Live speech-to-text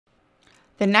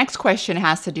The next question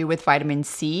has to do with vitamin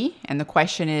C, and the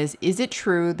question is it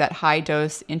true that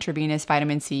high-dose intravenous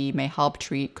vitamin C may help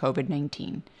treat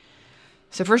COVID-19?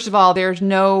 So first of all, there's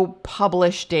no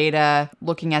published data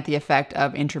looking at the effect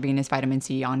of intravenous vitamin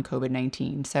C on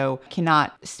COVID-19, so I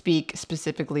cannot speak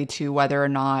specifically to whether or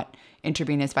not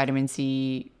intravenous vitamin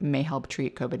C may help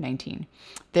treat COVID-19.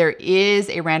 There is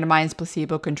a randomized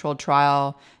placebo-controlled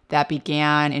trial that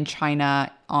began in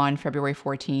China on February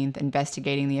 14th,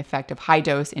 investigating the effect of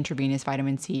high-dose intravenous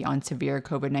vitamin C on severe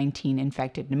COVID-19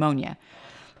 infected pneumonia.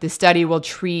 The study will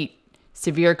treat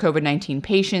severe COVID-19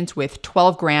 patients with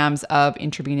 12 grams of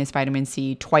intravenous vitamin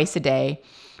C twice a day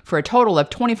for a total of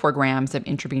 24 grams of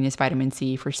intravenous vitamin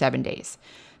C for 7 days.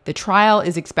 The trial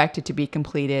is expected to be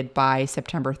completed by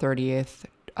September 30th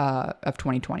of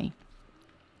 2020.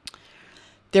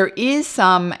 There is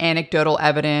some anecdotal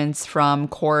evidence from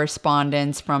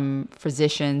correspondence from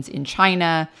physicians in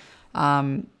China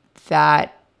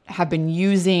that have been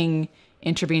using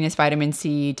intravenous vitamin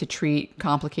C to treat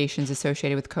complications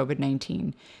associated with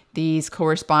COVID-19. These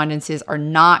correspondences are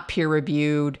not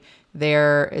peer-reviewed.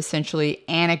 They're essentially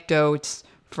anecdotes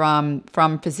from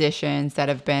physicians that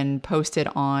have been posted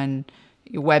on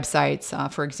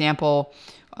websites. For example,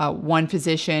 one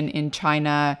physician in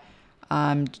China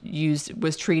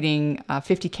was treating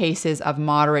 50 cases of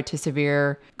moderate to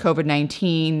severe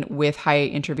COVID-19 with high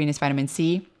intravenous vitamin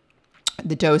C,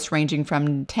 the dose ranging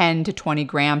from 10 to 20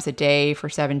 grams a day for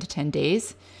 7 to 10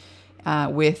 days,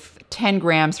 with 10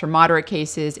 grams for moderate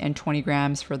cases and 20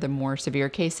 grams for the more severe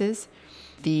cases.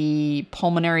 The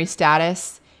pulmonary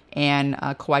status and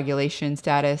coagulation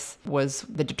status was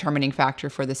the determining factor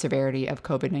for the severity of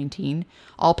COVID-19.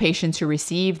 All patients who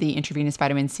received the intravenous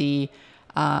vitamin C,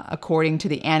 according to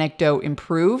the anecdote,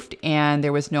 improved, and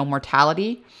there was no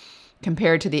mortality.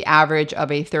 Compared to the average of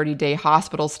a 30-day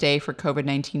hospital stay for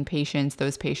COVID-19 patients,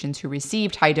 those patients who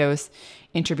received high-dose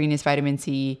intravenous vitamin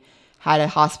C had a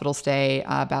hospital stay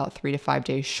about 3 to 5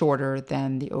 days shorter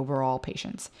than the overall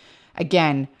patients.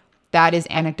 Again, that is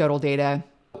anecdotal data,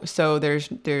 so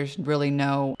there's really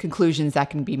no conclusions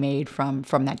that can be made from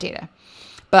that data.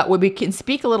 But what we can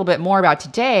speak a little bit more about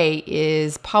today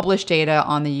is published data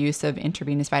on the use of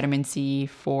intravenous vitamin C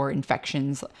for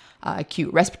infections,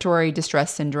 acute respiratory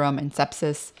distress syndrome and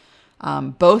sepsis.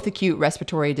 Both acute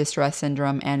respiratory distress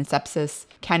syndrome and sepsis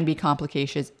can be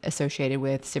complications associated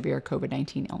with severe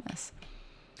COVID-19 illness.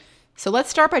 So let's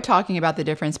start by talking about the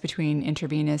difference between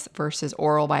intravenous versus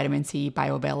oral vitamin C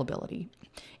bioavailability.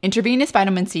 Intravenous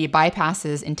vitamin C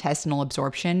bypasses intestinal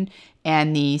absorption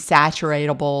and the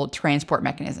saturatable transport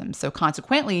mechanism. So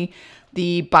consequently,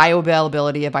 the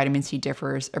bioavailability of vitamin C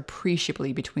differs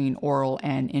appreciably between oral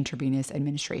and intravenous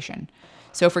administration.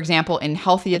 So for example, in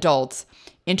healthy adults,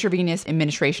 intravenous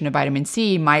administration of vitamin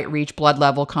C might reach blood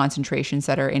level concentrations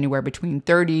that are anywhere between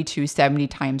 30 to 70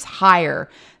 times higher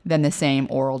than the same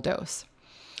oral dose.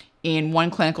 In one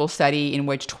clinical study in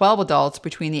which 12 adults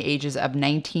between the ages of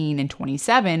 19 and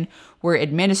 27 were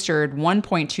administered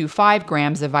 1.25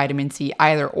 grams of vitamin C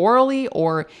either orally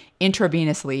or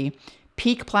intravenously,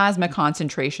 peak plasma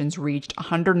concentrations reached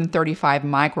 135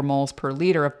 micromoles per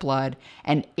liter of blood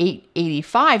and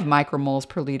 885 micromoles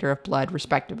per liter of blood,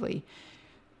 respectively.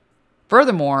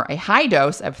 Furthermore, a high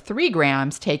dose of 3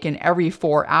 grams taken every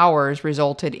 4 hours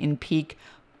resulted in peak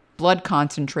blood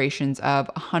concentrations of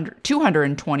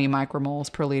 220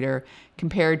 micromoles per liter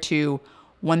compared to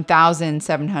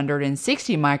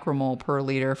 1,760 micromole per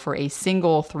liter for a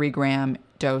single 3-gram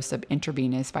dose of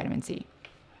intravenous vitamin C.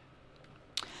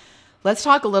 Let's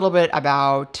talk a little bit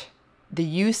about the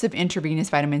use of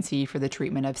intravenous vitamin C for the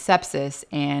treatment of sepsis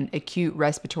and acute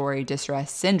respiratory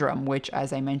distress syndrome, which,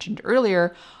 as I mentioned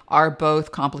earlier, are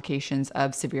both complications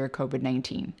of severe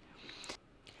COVID-19.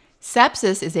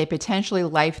 Sepsis is a potentially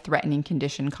life-threatening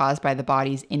condition caused by the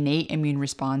body's innate immune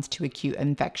response to acute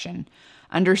infection.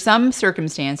 Under some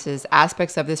circumstances,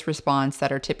 aspects of this response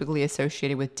that are typically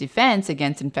associated with defense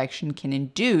against infection can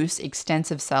induce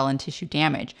extensive cell and tissue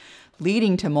damage,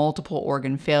 leading to multiple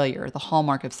organ failure, the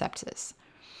hallmark of sepsis.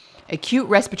 Acute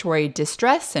respiratory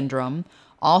distress syndrome,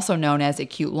 also known as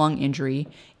acute lung injury,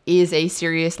 is a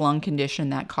serious lung condition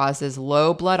that causes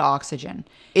low blood oxygen.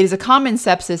 It is a common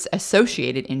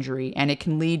sepsis-associated injury, and it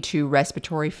can lead to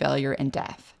respiratory failure and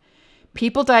death.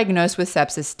 People diagnosed with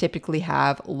sepsis typically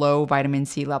have low vitamin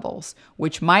C levels,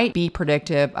 which might be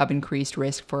predictive of increased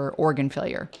risk for organ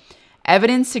failure.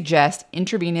 Evidence suggests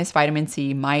intravenous vitamin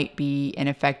C might be an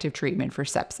effective treatment for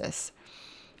sepsis.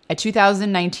 A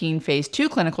 2019 phase 2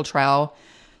 clinical trial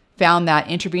found that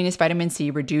intravenous vitamin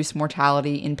C reduced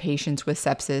mortality in patients with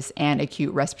sepsis and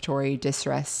acute respiratory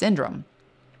distress syndrome.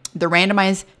 The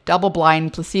randomized,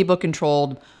 double-blind,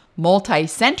 placebo-controlled,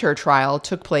 multi-center trial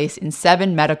took place in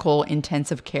 7 medical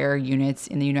intensive care units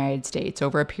in the United States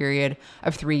over a period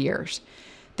of 3 years.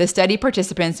 The study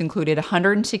participants included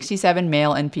 167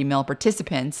 male and female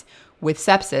participants with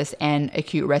sepsis and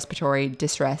acute respiratory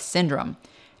distress syndrome.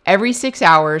 Every 6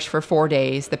 hours for 4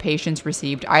 days, the patients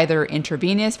received either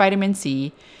intravenous vitamin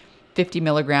C, 50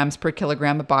 milligrams per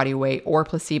kilogram of body weight, or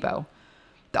placebo.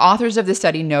 The authors of the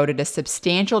study noted a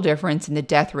substantial difference in the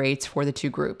death rates for the two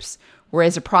groups,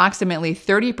 whereas approximately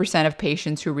 30% of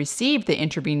patients who received the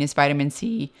intravenous vitamin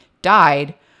C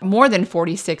died, more than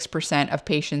 46% of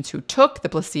patients who took the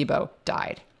placebo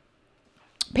died.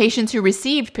 Patients who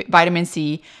received vitamin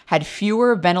C had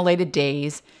fewer ventilated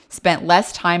days, spent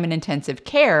less time in intensive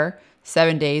care,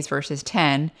 7 days versus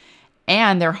 10,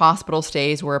 and their hospital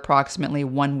stays were approximately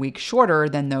 1 week shorter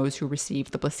than those who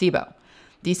received the placebo.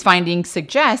 These findings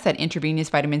suggest that intravenous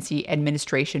vitamin C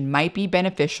administration might be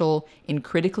beneficial in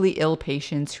critically ill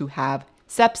patients who have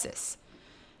sepsis.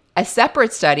 A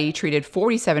separate study treated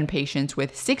 47 patients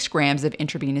with 6 grams of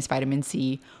intravenous vitamin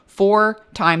C 4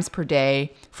 times per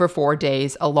day for 4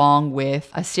 days, along with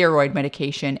a steroid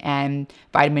medication and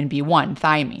vitamin B1,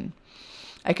 thiamine.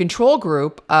 A control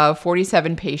group of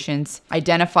 47 patients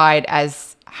identified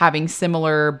as having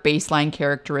similar baseline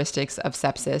characteristics of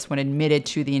sepsis when admitted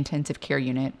to the intensive care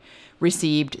unit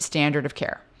received standard of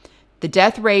care. The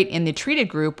death rate in the treated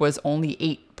group was only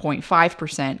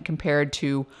 8.5% compared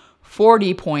to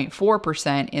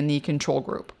 40.4% in the control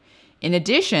group. In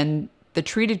addition, the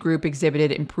treated group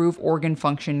exhibited improved organ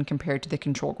function compared to the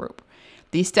control group.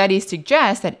 These studies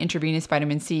suggest that intravenous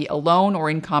vitamin C alone or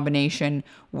in combination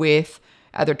with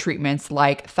other treatments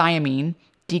like thiamine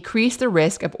decrease the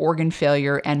risk of organ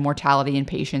failure and mortality in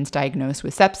patients diagnosed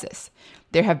with sepsis.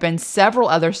 There have been several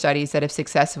other studies that have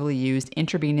successfully used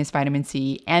intravenous vitamin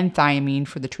C and thiamine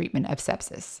for the treatment of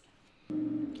sepsis.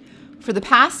 For the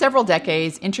past several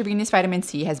decades, intravenous vitamin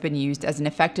C has been used as an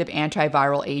effective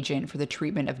antiviral agent for the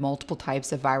treatment of multiple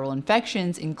types of viral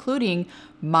infections, including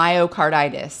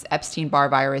myocarditis, Ebstein-barr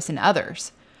virus, and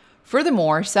others.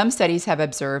 Furthermore, some studies have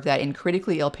observed that in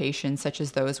critically ill patients, such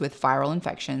as those with viral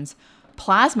infections,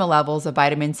 plasma levels of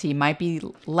vitamin C might be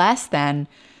less than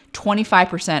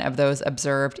 25% of those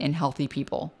observed in healthy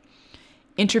people.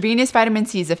 Intravenous vitamin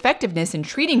C's effectiveness in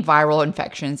treating viral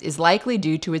infections is likely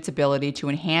due to its ability to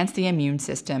enhance the immune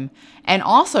system and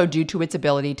also due to its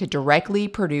ability to directly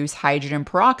produce hydrogen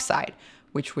peroxide,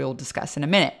 which we'll discuss in a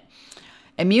minute.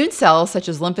 Immune cells, such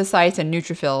as lymphocytes and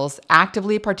neutrophils,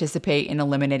 actively participate in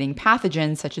eliminating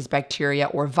pathogens such as bacteria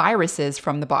or viruses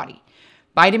from the body.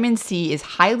 Vitamin C is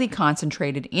highly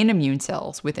concentrated in immune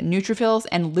cells, with neutrophils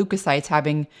and leukocytes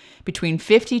having between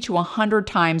 50 to 100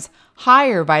 times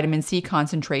higher vitamin C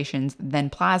concentrations than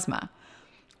plasma.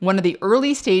 One of the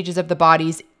early stages of the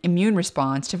body's immune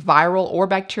response to viral or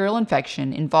bacterial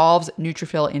infection involves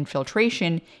neutrophil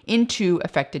infiltration into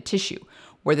affected tissue,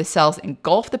 where the cells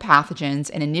engulf the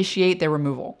pathogens and initiate their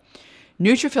removal.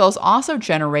 Neutrophils also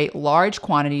generate large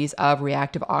quantities of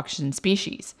reactive oxygen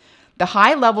species. The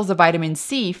high levels of vitamin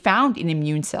C found in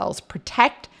immune cells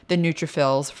protect the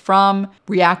neutrophils from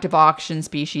reactive oxygen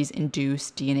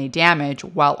species-induced DNA damage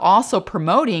while also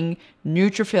promoting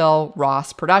neutrophil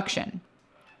ROS production.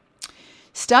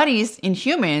 Studies in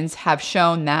humans have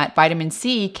shown that vitamin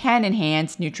C can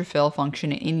enhance neutrophil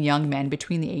function in young men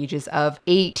between the ages of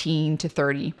 18 to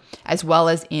 30, as well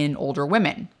as in older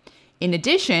women. In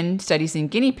addition, studies in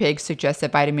guinea pigs suggest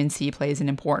that vitamin C plays an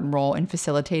important role in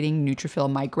facilitating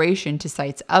neutrophil migration to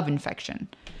sites of infection.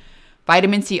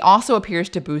 Vitamin C also appears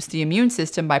to boost the immune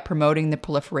system by promoting the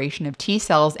proliferation of T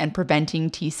cells and preventing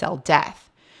T cell death.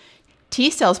 T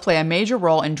cells play a major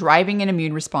role in driving an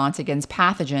immune response against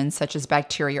pathogens such as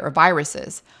bacteria or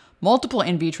viruses. Multiple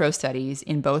in vitro studies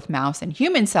in both mouse and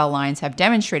human cell lines have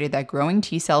demonstrated that growing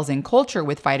T cells in culture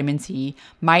with vitamin C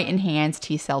might enhance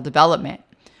T cell development.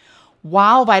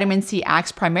 While vitamin C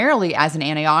acts primarily as an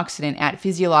antioxidant at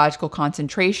physiological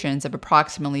concentrations of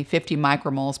approximately 50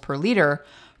 micromoles per liter,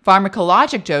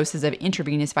 pharmacologic doses of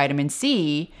intravenous vitamin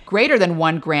C greater than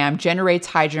 1 gram generates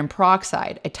hydrogen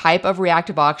peroxide, a type of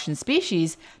reactive oxygen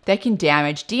species that can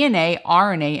damage DNA,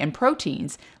 RNA, and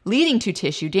proteins, leading to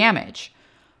tissue damage.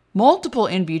 Multiple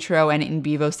in vitro and in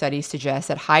vivo studies suggest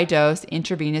that high-dose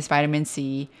intravenous vitamin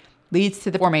C leads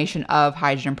to the formation of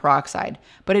hydrogen peroxide.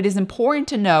 But it is important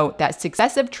to note that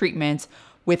successive treatments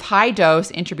with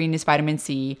high-dose intravenous vitamin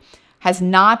C has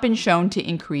not been shown to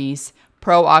increase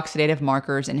pro-oxidative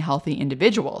markers in healthy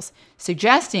individuals,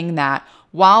 suggesting that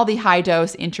while the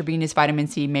high-dose intravenous vitamin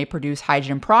C may produce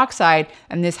hydrogen peroxide,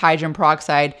 and this hydrogen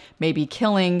peroxide may be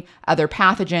killing other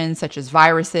pathogens such as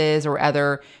viruses or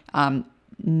other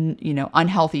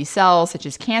unhealthy cells such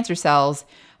as cancer cells,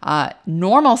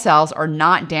 normal cells are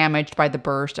not damaged by the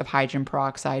burst of hydrogen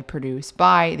peroxide produced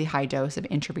by the high dose of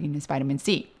intravenous vitamin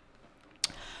C.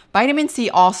 Vitamin C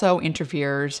also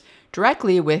interferes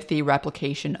directly with the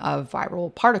replication of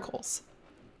viral particles.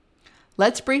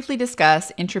 Let's briefly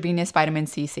discuss intravenous vitamin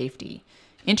C safety.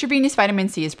 Intravenous vitamin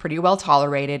C is pretty well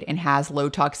tolerated and has low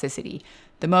toxicity.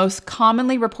 The most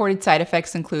commonly reported side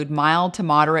effects include mild to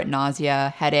moderate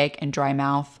nausea, headache, and dry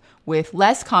mouth, with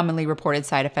less commonly reported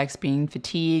side effects being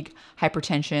fatigue,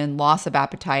 hypertension, loss of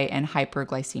appetite, and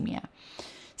hyperglycemia.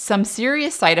 Some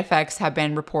serious side effects have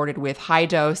been reported with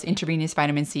high-dose intravenous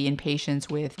vitamin C in patients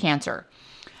with cancer.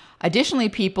 Additionally,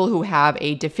 people who have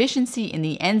a deficiency in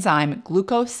the enzyme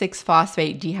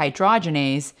glucose-6-phosphate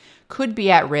dehydrogenase could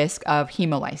be at risk of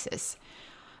hemolysis,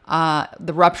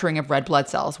 the rupturing of red blood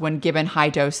cells, when given high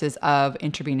doses of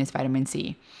intravenous vitamin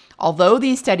C. Although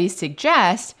these studies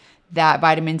suggest that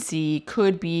vitamin C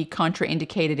could be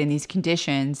contraindicated in these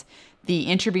conditions, the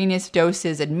intravenous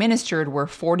doses administered were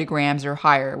 40 grams or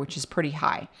higher, which is pretty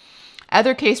high.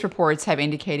 Other case reports have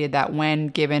indicated that when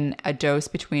given a dose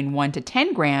between 1 to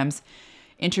 10 grams,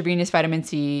 intravenous vitamin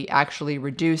C actually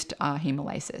reduced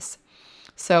hemolysis.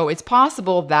 So it's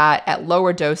possible that at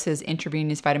lower doses,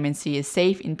 intravenous vitamin C is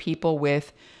safe in people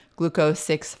with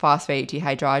glucose-6-phosphate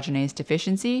dehydrogenase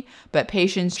deficiency, but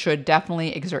patients should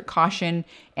definitely exert caution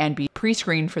and be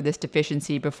pre-screened for this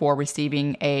deficiency before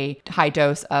receiving a high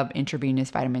dose of intravenous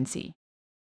vitamin C.